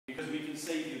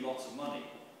save you lots of money,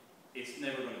 it's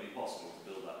never going to be possible to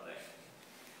build that thing.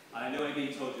 And I know I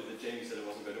told you that Jamie said it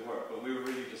wasn't going to work, but we were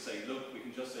really just saying, look, we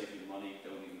can just save you the money,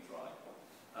 don't even try.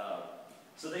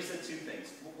 So they said two things.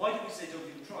 Why did we say don't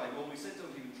even try? Well, we said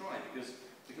don't even try because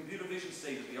the computer vision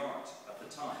state of the art at the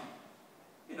time,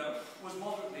 was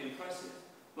moderately impressive,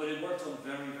 but it worked on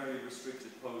very, very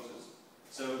restricted poses.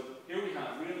 So here we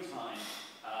have real time,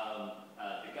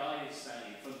 the guy is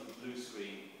standing in front of the blue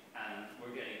screen, and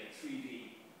we're getting a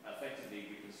 3D, effectively,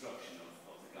 reconstruction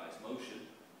of the guy's motion.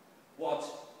 What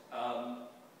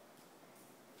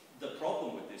the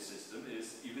problem with this system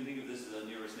is, you can think of this as a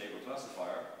nearest neighbor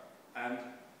classifier, and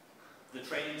the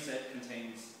training set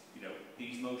contains,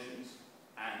 these motions,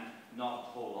 and not a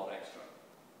whole lot extra.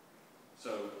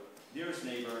 So, nearest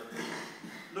neighbor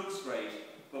looks great,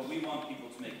 but we want people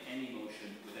to make any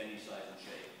motion with any size and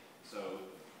shape. So,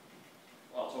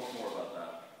 I'll talk more about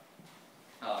that.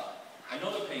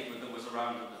 Another paper that was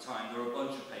around at the time, there were a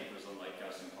bunch of papers on like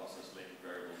Gaussian process, latent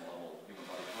variable model, human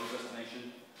body pose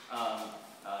estimation.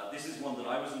 This is one that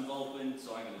I was involved in,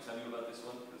 so I'm going to tell you about this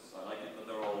one because I like it, but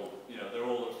they're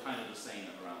all kind of the same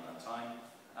at around that time.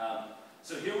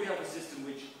 So here we have a system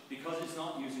which, because it's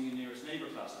not using a nearest neighbor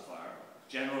classifier,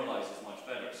 generalizes much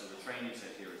better. So the training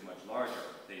set here is much larger.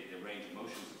 The range of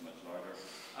motions is much larger.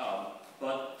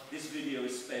 But this video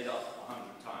is sped up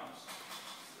 100 times.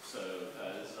 So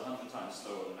this is 100 times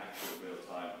slower than actual real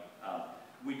time.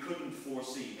 We couldn't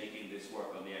foresee making this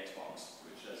work on the Xbox,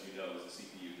 which, as you know, was a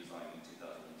CPU designed in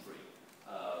 2003.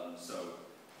 So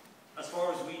as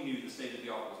far as we knew, the state of the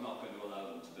art was not going to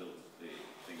allow them to build the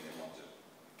thing they wanted.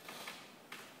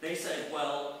 They said,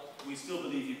 well, we still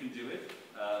believe you can do it.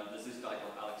 There's this guy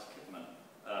called Alex Kipman,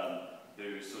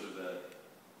 who's sort of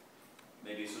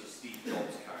maybe a sort of Steve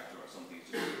Jobs character or something.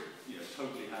 Just,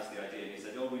 totally has the idea, and he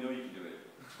said, oh, we know you can do it.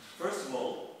 First of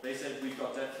all, they said, we've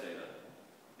got depth data,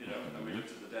 and we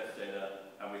looked at the depth data,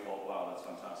 and we thought, wow, that's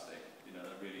fantastic.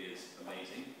 That really is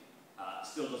amazing.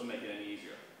 Still doesn't make it any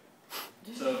easier.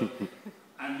 So,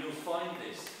 and you'll find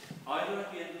this either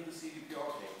at the end of the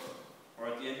CVPR paper, or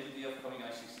at the end of the upcoming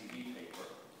ICCV paper.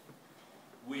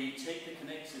 We take the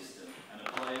Kinect system and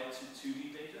apply it to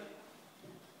 2D data.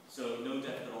 So no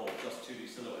depth at all, just 2D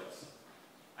silhouettes.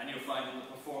 And you'll find that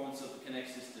the performance of the Kinect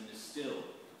system is still,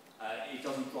 it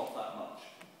doesn't drop that much.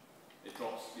 It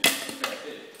drops a fair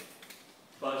bit.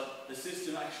 But the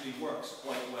system actually works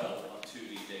quite well on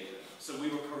 2D data. So we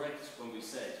were correct when we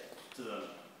said to them,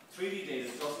 3D data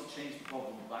doesn't change the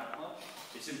problem that much.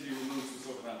 It simply removes the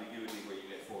sort of ambiguity where you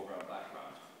get foreground,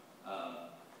 background.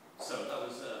 So that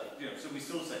was, so we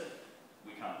still said,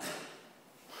 we can't do it.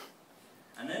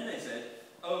 And then they said,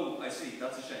 oh, I see,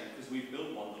 that's a shame, because we've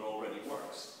built one that already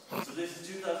works. So this is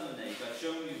 2008. I've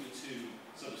shown you the two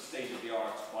sort of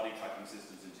state-of-the-art body tracking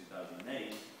systems in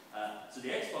 2008. So the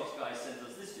Xbox guys sent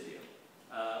us this video,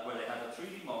 where they had a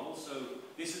 3D model. So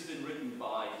this has been written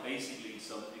by basically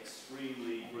some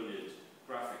extremely brilliant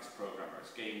graphics programmers,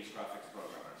 games graphics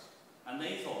programmers. And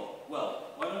they thought,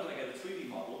 well, why don't I get a 3D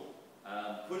model,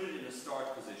 put it in a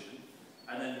start position,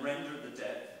 and then render the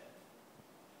depth,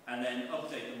 and then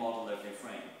update the model every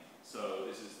frame. So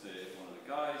this is one of the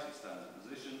guys, he stands in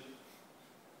position,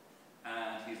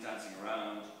 and he's dancing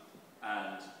around,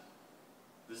 and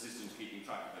the system's keeping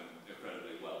track of him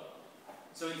incredibly well.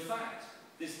 So in fact,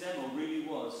 this demo really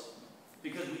was,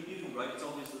 because we knew, right, it's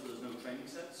obvious that there's no training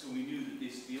set, so we knew that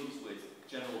this deals with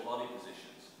general body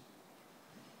positions.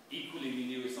 Equally, we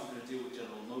knew it's not going to deal with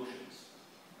general motions,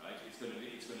 right? It's going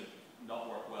to not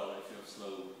work well if you have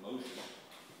slow motion.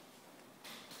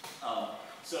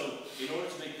 So in order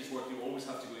to make this work, you always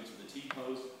have to go into the T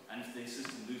pose, and if the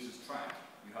system loses track,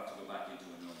 you have to go back into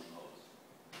a normal pose.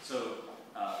 So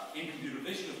in computer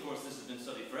vision, of course, this has been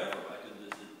studied forever, right? And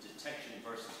there's the detection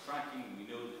versus tracking, and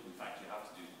we know that in fact you have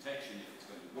to do detection if it's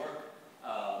going to work.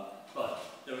 But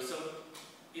there are some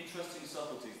interesting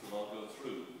subtleties that I'll go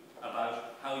through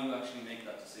about how you actually make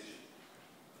that decision.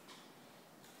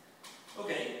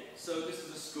 Okay, so this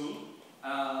is a school,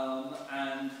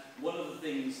 and one of the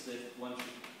things that one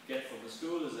should get from the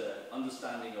school is an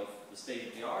understanding of the state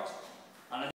of the art.